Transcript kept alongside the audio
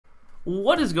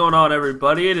What is going on,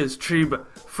 everybody? It is Treeb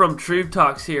from Treeb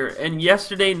Talks here, and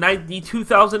yesterday night the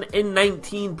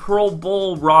 2019 Pro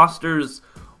Bowl rosters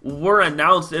were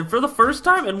announced, and for the first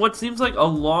time in what seems like a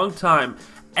long time,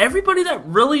 everybody that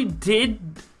really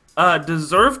did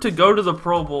deserve to go to the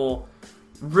Pro Bowl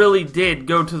really did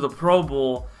go to the Pro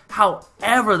Bowl.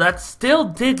 However, that still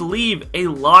did leave a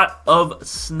lot of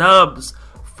snubs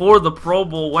for the Pro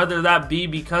Bowl, whether that be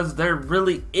because there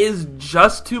really is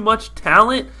just too much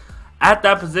talent at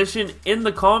that position in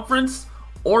the conference,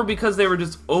 or because they were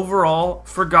just overall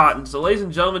forgotten. So ladies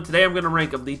and gentlemen, today I'm going to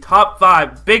rank up the top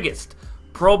 5 biggest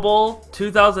Pro Bowl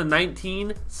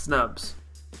 2019 snubs.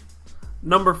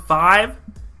 Number 5,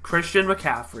 Christian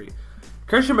McCaffrey.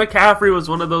 Christian McCaffrey was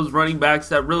one of those running backs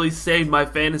that really saved my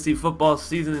fantasy football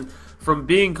season from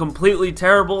being completely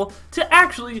terrible to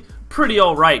actually pretty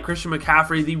alright. Christian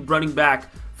McCaffrey, the running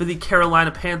back for the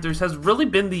Carolina Panthers, has really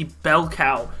been the bell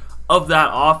cow of that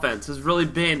offense, has really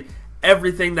been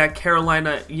everything that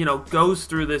Carolina, goes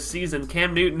through this season.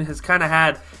 Cam Newton has kind of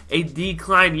had a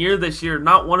decline year this year,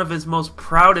 not one of his most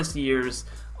proudest years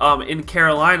in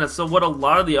Carolina. So what a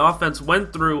lot of the offense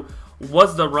went through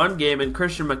was the run game, and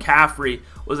Christian McCaffrey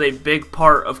was a big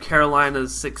part of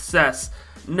Carolina's success.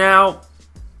 Now,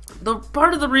 the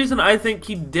part of the reason I think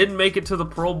he did make it to the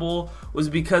Pro Bowl was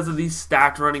because of these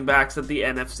stacked running backs that the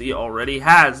NFC already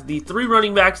has. The 3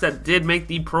 running backs that did make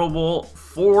the Pro Bowl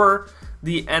for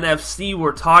the NFC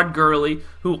were Todd Gurley,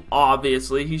 who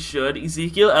obviously he should,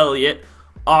 Ezekiel Elliott,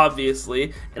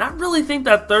 obviously, and I really think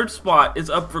that third spot is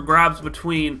up for grabs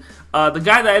between the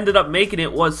guy that ended up making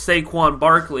it was Saquon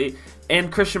Barkley,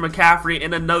 and Christian McCaffrey,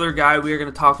 and another guy we are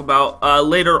going to talk about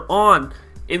later on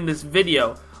in this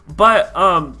video. But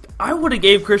I would have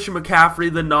gave Christian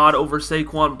McCaffrey the nod over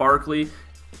Saquon Barkley.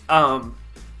 Saquon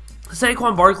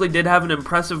Barkley did have an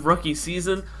impressive rookie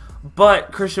season,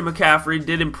 but Christian McCaffrey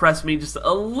did impress me just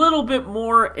a little bit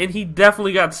more, and he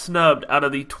definitely got snubbed out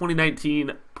of the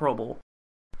 2019 Pro Bowl.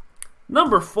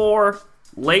 Number 4,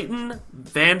 Leighton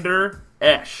Vander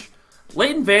Esch.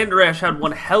 Leighton Vander Esch had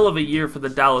one hell of a year for the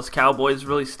Dallas Cowboys,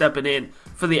 really stepping in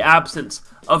for the absence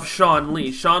of Sean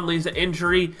Lee. Sean Lee's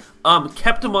injury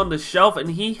kept him on the shelf,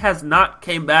 and he has not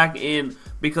came back in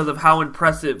because of how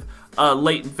impressive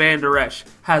Leighton Vander Esch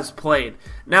has played.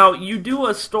 Now, you do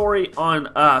a story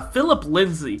on Philip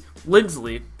Lindsay,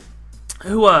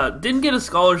 who didn't get a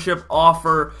scholarship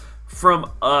offer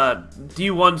from a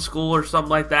D1 school or something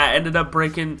like that, ended up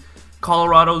breaking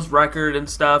Colorado's record and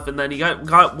stuff, and then he went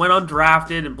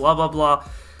undrafted and blah, blah, blah.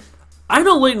 I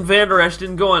know Leighton Vander Esch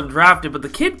didn't go undrafted, but the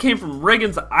kid came from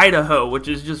Riggins, Idaho, which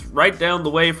is just right down the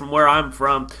way from where I'm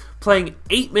from, playing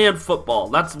 8-man football.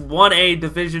 That's 1A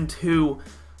Division II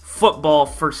football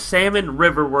for Salmon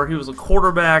River, where he was a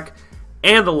quarterback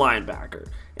and a linebacker.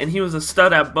 And he was a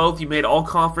stud at both. He made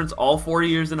all-conference all 4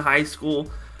 years in high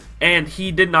school, and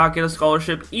he did not get a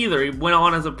scholarship either. He went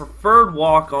on as a preferred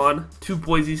walk-on to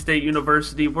Boise State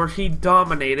University, where he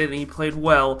dominated, and he played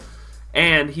well,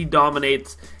 and he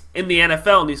dominates in the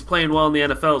NFL, and he's playing well in the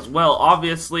NFL as well.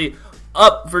 Obviously,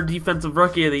 up for Defensive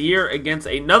Rookie of the Year against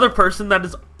another person that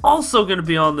is also going to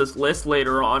be on this list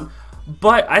later on.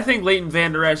 But I think Leighton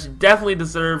Vander Esch definitely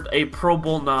deserved a Pro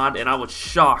Bowl nod, and I was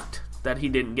shocked that he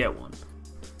didn't get one.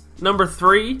 Number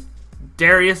 3,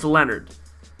 Darrius Leonard.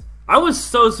 I was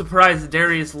so surprised that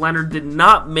Darrius Leonard did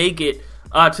not make it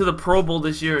to the Pro Bowl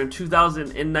this year in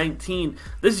 2019.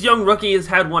 This young rookie has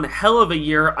had one hell of a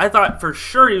year. I thought for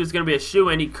sure he was going to be a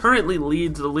shoo-in. He currently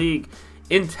leads the league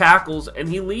in tackles, and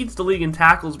he leads the league in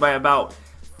tackles by about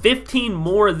 15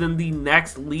 more than the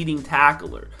next leading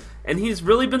tackler. And he's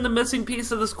really been the missing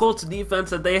piece of this Colts defense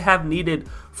that they have needed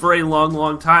for a long,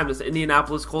 long time. This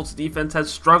Indianapolis Colts defense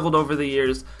has struggled over the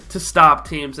years to stop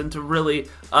teams and to really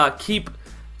keep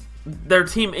their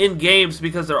team in games,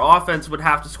 because their offense would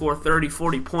have to score 30,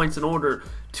 40 points in order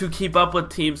to keep up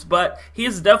with teams. But he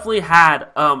has definitely had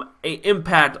an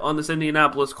impact on this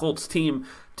Indianapolis Colts team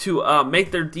to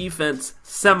make their defense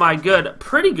semi-good.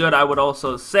 Pretty good, I would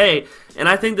also say. And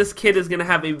I think this kid is going to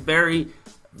have a very,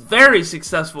 very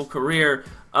successful career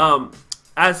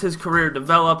as his career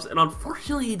develops. And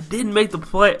unfortunately, he didn't make the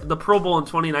Pro Bowl in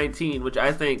 2019, which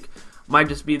I think might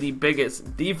just be the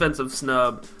biggest defensive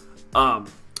snub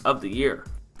of the year.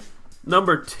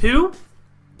 Number 2,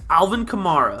 Alvin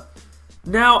Kamara.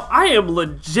 Now, I am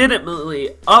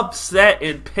legitimately upset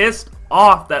and pissed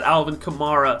off that Alvin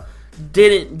Kamara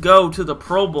didn't go to the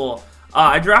Pro Bowl.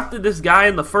 I drafted this guy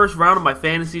in the first round of my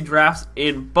fantasy drafts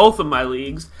in both of my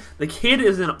leagues. The kid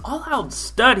is an all-out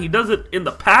stud. He does it in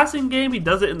the passing game. He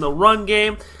does it in the run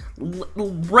game.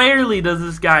 Rarely does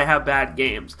this guy have bad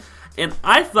games. And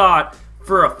I thought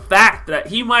for a fact that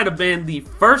he might have been the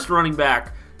first running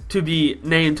back to be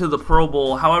named to the Pro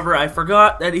Bowl. However, I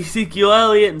forgot that Ezekiel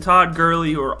Elliott and Todd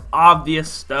Gurley, who are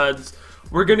obvious studs,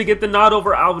 we're going to get the nod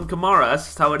over Alvin Kamara. That's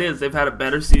just how it is. They've had a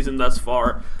better season thus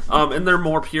far, and they're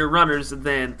more pure runners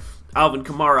than Alvin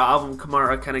Kamara. Alvin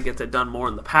Kamara kind of gets it done more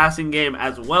in the passing game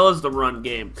as well as the run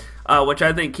game, which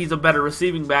I think he's a better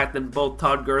receiving back than both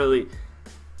Todd Gurley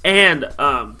and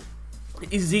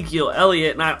Ezekiel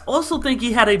Elliott. And I also think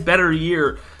he had a better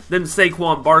year than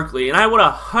Saquon Barkley. And I would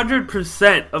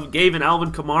 100% have given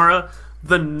Alvin Kamara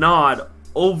the nod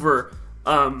over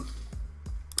Saquon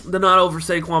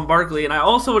Barkley, and I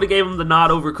also would have gave him the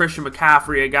nod over Christian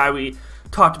McCaffrey, a guy we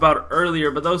talked about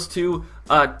earlier. But those two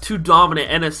dominant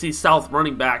NFC South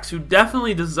running backs who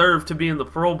definitely deserve to be in the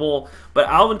Pro Bowl. But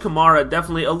Alvin Kamara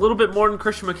definitely a little bit more than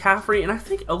Christian McCaffrey, and I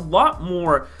think a lot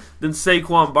more than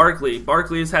Saquon Barkley.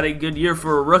 Barkley has had a good year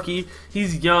for a rookie.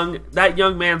 He's young. That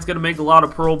young man's going to make a lot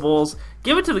of Pro Bowls.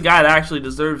 Give it to the guy that actually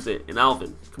deserves it, in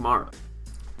Alvin Kamara.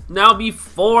 Now,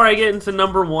 before I get into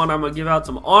number one, I'm going to give out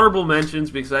some honorable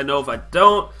mentions because I know if I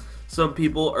don't, some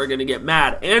people are going to get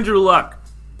mad. Andrew Luck.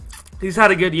 He's had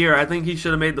a good year. I think he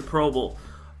should have made the Pro Bowl.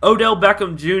 Odell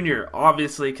Beckham Jr.,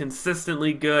 obviously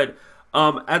consistently good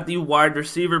at the wide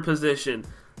receiver position.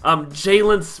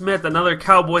 Jalen Smith, another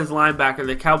Cowboys linebacker.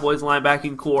 The Cowboys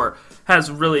linebacking core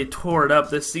has really tore it up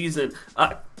this season.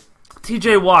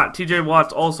 TJ Watt. TJ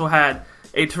Watt's also had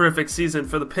a terrific season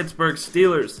for the Pittsburgh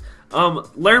Steelers.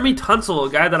 Laramie Tunsil, a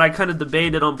guy that I kind of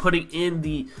debated on putting in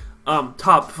the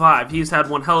top 5. He's had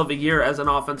one hell of a year as an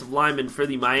offensive lineman for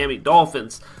the Miami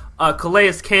Dolphins.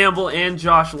 Calais Campbell and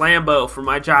Josh Lambo for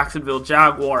my Jacksonville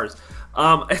Jaguars.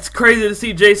 It's crazy to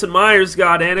see Jason Myers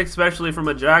got in, especially from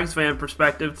a Jags fan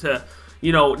perspective, to,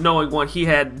 knowing what he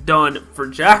had done for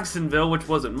Jacksonville, which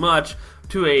wasn't much,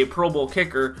 to a Pro Bowl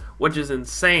kicker, which is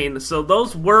insane. So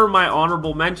those were my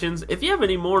honorable mentions. If you have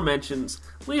any more mentions,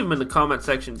 leave them in the comment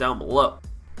section down below.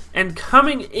 And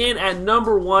coming in at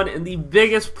number 1 in the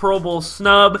biggest Pro Bowl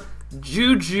snub,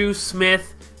 Juju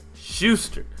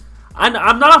Smith-Schuster.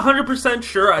 I'm not 100%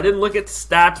 sure. I didn't look at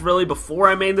stats really before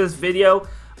I made this video,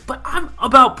 but I'm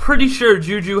about pretty sure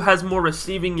Juju has more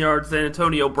receiving yards than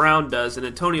Antonio Brown does, and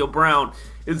Antonio Brown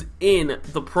is in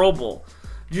the Pro Bowl.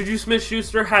 Juju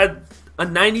Smith-Schuster had a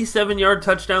 97-yard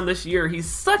touchdown this year.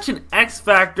 He's such an X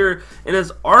factor and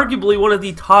is arguably one of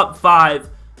the top 5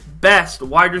 best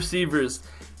wide receivers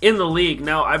in the league.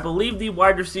 Now, I believe the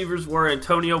wide receivers were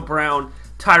Antonio Brown,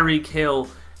 Tyreek Hill,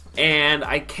 and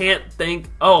I can't think...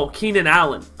 Keenan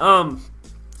Allen.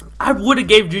 I would have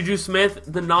gave Juju Smith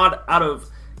the nod out of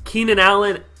Keenan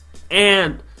Allen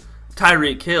and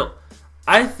Tyreek Hill.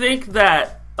 I think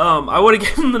that I would have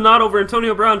given him the nod over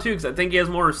Antonio Brown too, because I think he has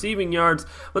more receiving yards.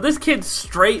 But this kid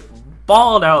straight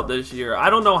balled out this year. I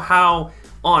don't know how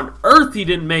on earth he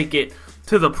didn't make it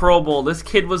to the Pro Bowl. This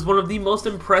kid was one of the most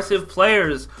impressive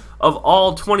players of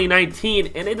all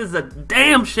 2019, and it is a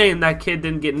damn shame that kid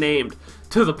didn't get named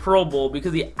to the Pro Bowl,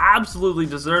 because he absolutely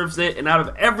deserves it, and out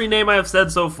of every name I have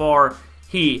said so far,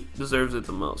 he deserves it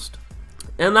the most.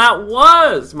 And that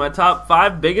was my top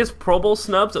 5 biggest Pro Bowl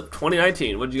snubs of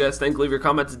 2019. What did you guys think? Leave your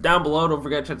comments down below. Don't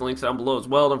forget to check the links down below as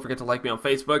well. Don't forget to like me on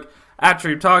Facebook, at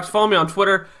Treeb Talks. Follow me on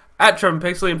Twitter, at Trevon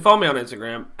Pixley, and follow me on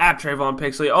Instagram, at Trayvon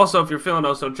Pixley. Also, if you're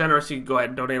feeling so generous, you can go ahead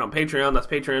and donate on Patreon. That's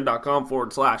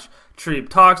patreon.com/Treeb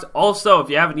Talks. Also, if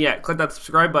you haven't yet, click that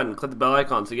subscribe button, click the bell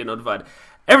icon so you get notified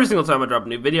every single time I drop a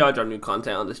new video. I drop new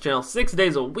content on this channel 6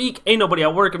 days a week. Ain't nobody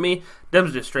outworking me.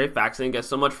 Them's just straight facts. Thank you guys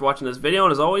so much for watching this video,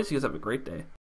 and as always, you guys have a great day.